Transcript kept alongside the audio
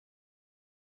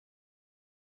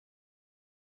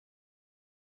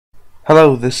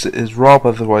Hello, this is Rob,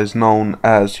 otherwise known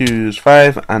as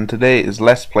Hughes5, and today is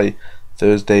Let's Play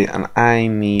Thursday, and I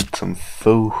need some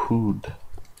food.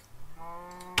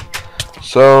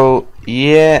 So,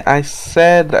 yeah, I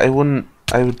said I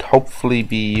would hopefully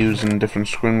be using different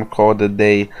screen recorder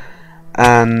today,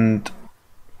 and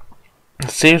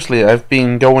seriously, I've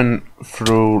been going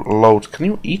through loads. Can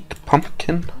you eat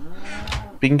pumpkin?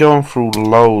 Been going through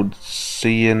loads,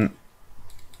 seeing...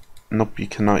 Nope, you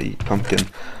cannot eat pumpkin.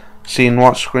 Seeing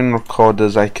what screen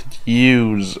recorders I could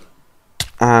use,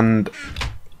 and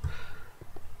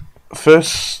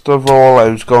first of all I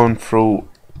was going through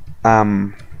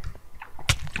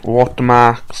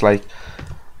watermarks, like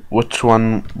which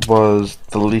one was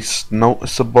the least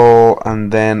noticeable,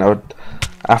 and then I would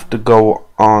have to go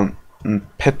on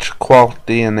picture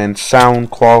quality and then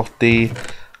sound quality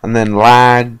and then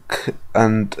lag,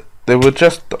 and they were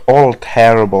just all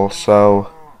terrible.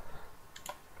 So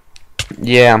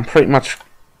yeah, I'm pretty much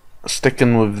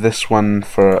sticking with this one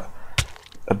for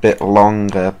a bit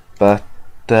longer, but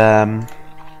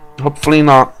hopefully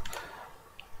not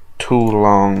too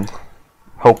long,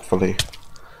 hopefully,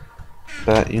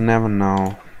 but you never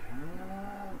know.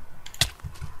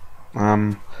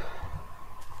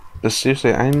 But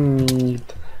seriously, I need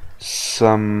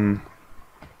some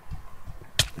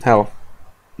health,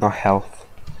 not health,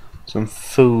 some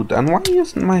food. And why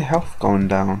isn't my health going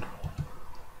down?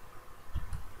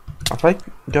 Have I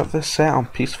got this set on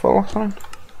peaceful or something?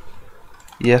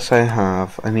 Yes, I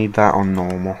have. I need that on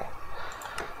normal.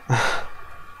 It's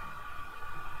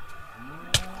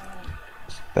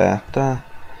better.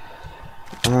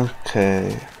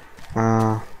 Okay.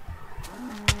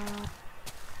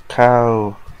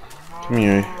 Cow. Come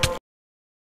here.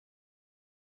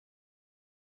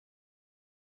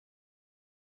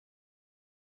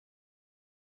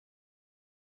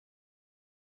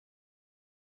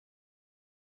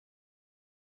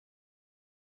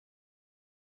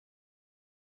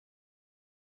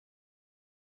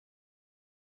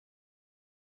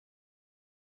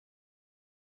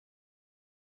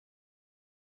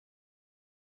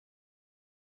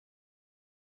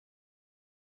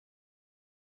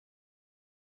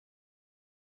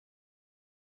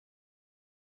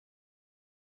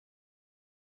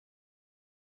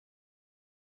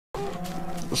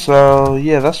 So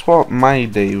yeah, that's what my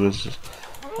day was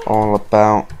all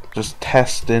about, just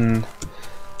testing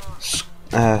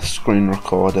screen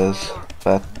recorders,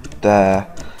 but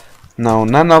no,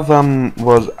 none of them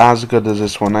was as good as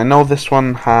this one. I know this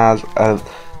one has a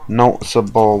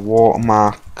noticeable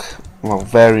watermark, well,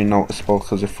 very noticeable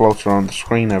because it floats around the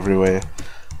screen everywhere,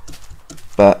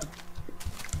 but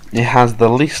it has the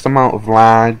least amount of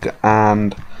lag,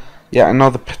 and yeah, I know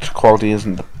the picture quality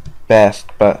isn't the best,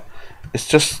 but it's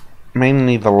just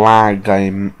mainly the lag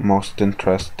I'm most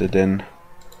interested in.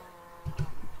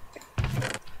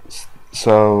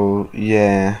 So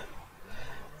yeah,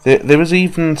 there was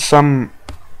even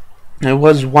there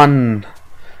was one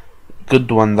good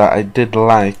one that I did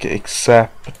like,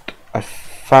 except I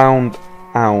found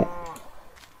out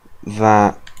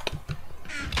that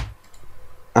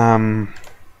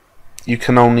you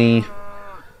can only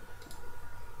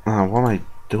what am I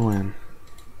doing?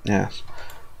 Yes,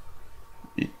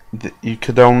 you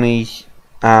could only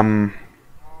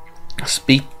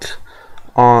speak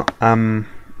on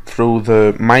through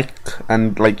the mic,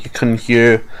 and like you couldn't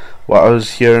hear what I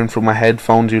was hearing through my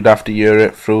headphones. You'd have to hear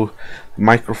it through the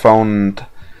microphone,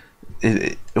 and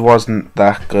it wasn't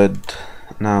that good.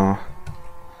 No,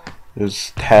 it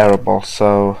was terrible.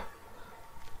 So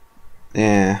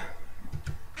yeah,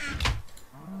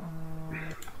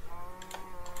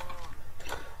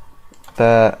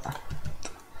 but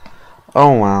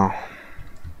oh well.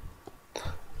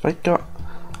 I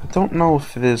don't know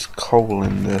if there's coal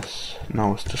in this.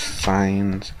 No, it's just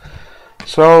signs.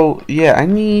 So yeah, I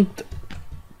need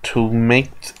to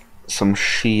make some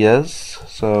shears.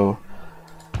 So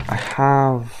I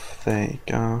have, there you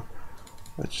go.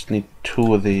 I just need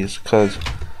 2 of these, because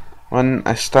when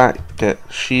I start get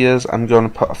shears, I'm going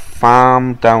to put a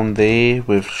farm down there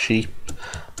with sheep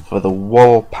for the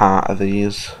wool part of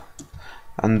these,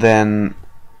 and then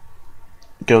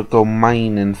go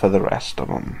mining for the rest of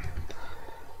them.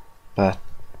 But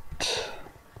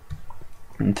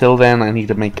until then, I need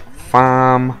to make a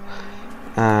farm,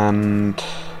 and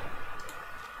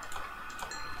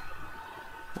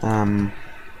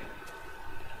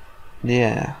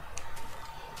yeah,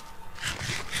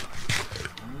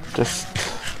 just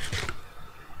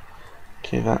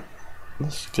okay.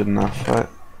 That's good enough, right?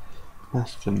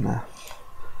 That's good enough.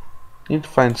 Need to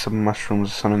find some mushrooms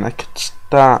or something. I could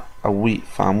start a wheat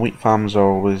farm. Wheat farms are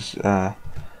always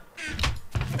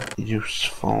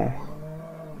useful.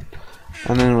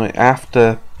 And anyway, I have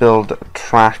to build a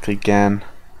track again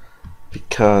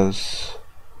because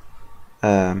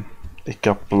it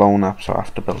got blown up, so I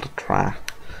have to build a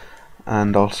track.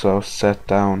 And also set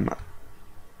down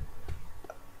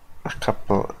a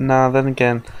couple. Nah, then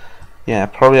again, yeah, I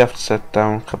probably have to set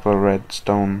down a couple of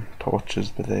redstone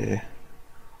torches there.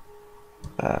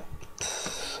 But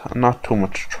not too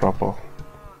much trouble.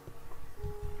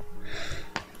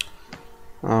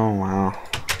 Oh wow.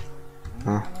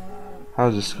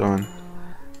 How's this going?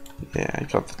 Yeah, I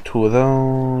got the 2 of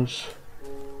those.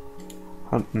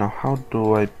 How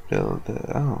do I build it?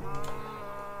 Oh.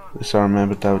 At least I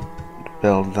remembered how to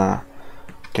build that.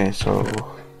 Okay, so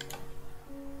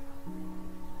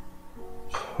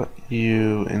put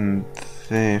you in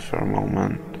there for a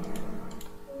moment.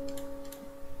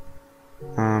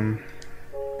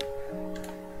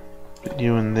 Put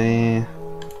you in there.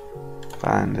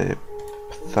 Find it.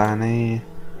 Thani.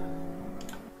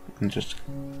 And just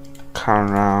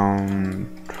cut around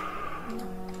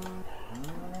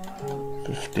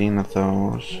 15 of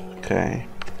those. Okay.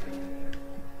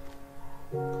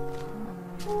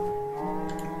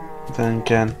 Then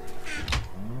again,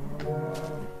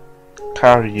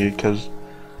 carry you because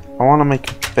I want to make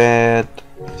a bed.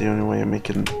 The only way of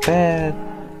making a bed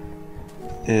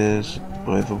is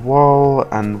with wool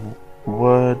and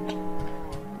wood.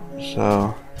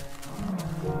 So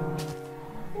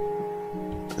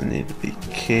I need to be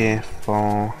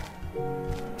careful.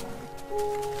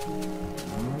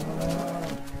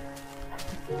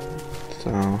 So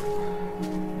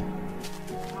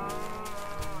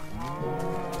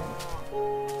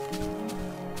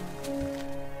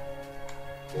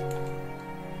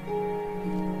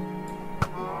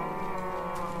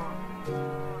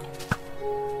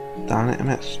darn it, I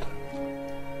missed.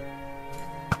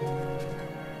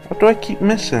 What do I keep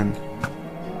missing?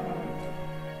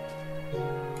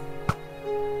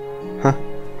 Huh.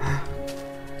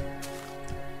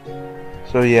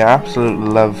 So yeah, I absolutely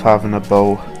love having a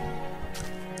bow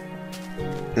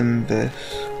in this,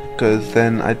 because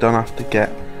then I don't have to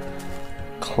get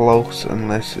close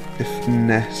unless if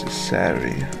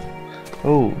necessary.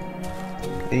 Oh,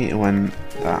 I hate it when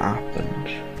that happens.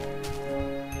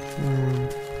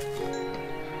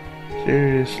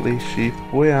 Seriously, sheep,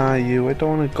 where are you? I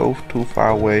don't want to go too far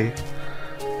away.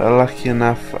 But lucky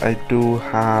enough, I do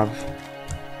have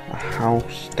a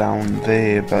house down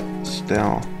there, but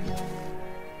still.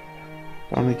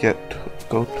 Don't want to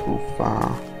go too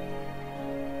far.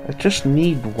 I just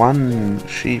need 1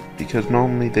 sheep because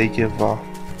normally they give off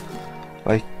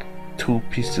like 2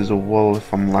 pieces of wool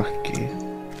if I'm lucky.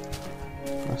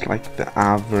 That's like the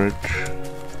average.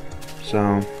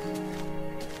 So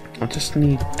I just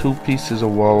need 2 pieces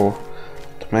of wool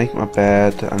to make my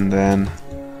bed, and then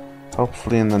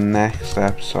hopefully in the next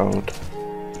episode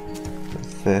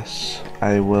of this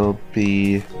I will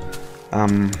be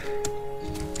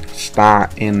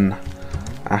starting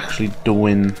actually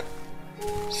doing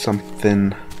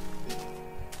something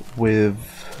with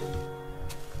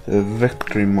the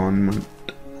victory monument.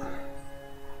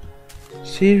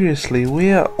 Seriously,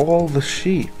 where are all the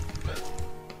sheep?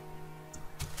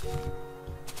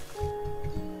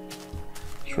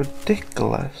 It's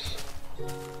ridiculous.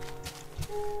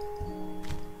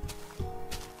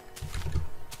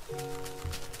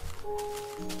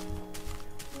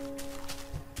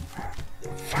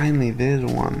 Finally, there's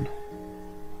one.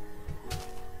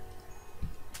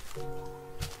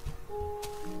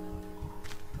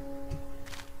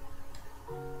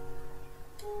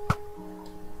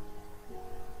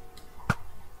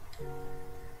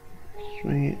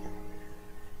 Sweet.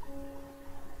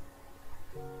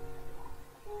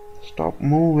 Stop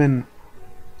moving.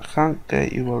 I can't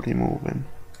get you while you're moving.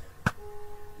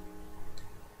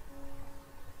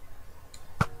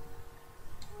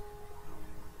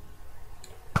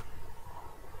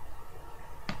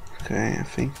 Okay, I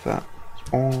think that's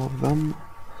all of them.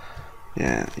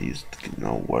 Yeah, he's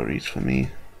no worries for me.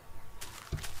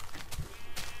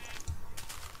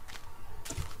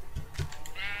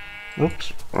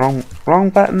 Oops, wrong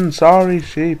button. Sorry,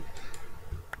 sheep.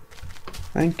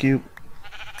 Thank you.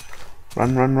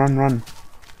 Run, run, run, run.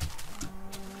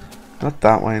 Not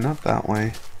that way, not that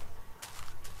way.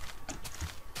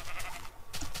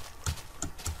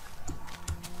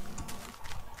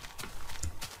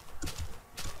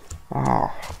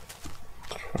 Oh,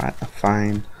 right,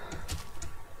 fine.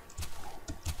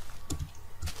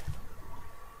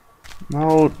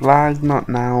 No, lag, not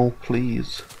now,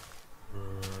 please.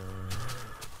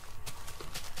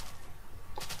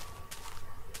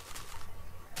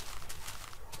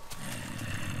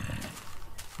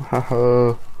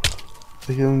 Haha, I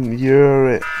can hear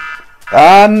it.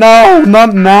 Ah, no,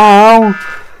 not now.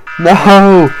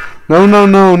 No, no, no,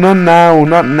 no, not now,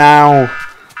 not now.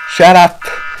 Shut up.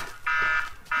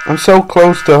 I'm so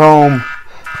close to home.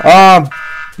 Ah,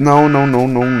 no, no, no,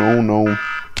 no, no, no.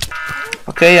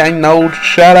 Okay, I know.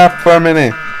 Shut up for a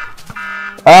minute.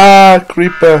 Ah,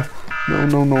 creeper. No,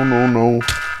 no, no, no, no.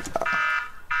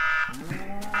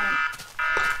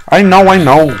 I know, I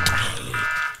know.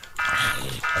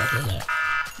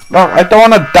 No, I don't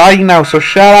want to die now, so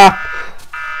shut up.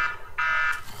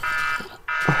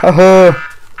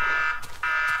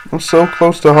 I'm so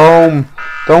close to home.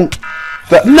 Don't.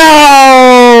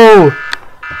 No!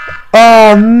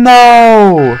 Oh,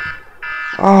 no!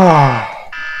 Oh.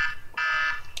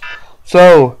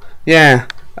 So, yeah.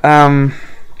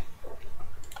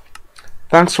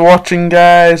 Thanks for watching,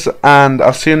 guys, and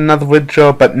I'll see you in another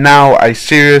video, but now I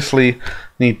seriously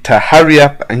need to hurry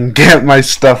up and get my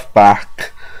stuff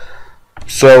back.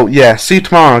 So, yeah, see you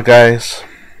tomorrow, guys.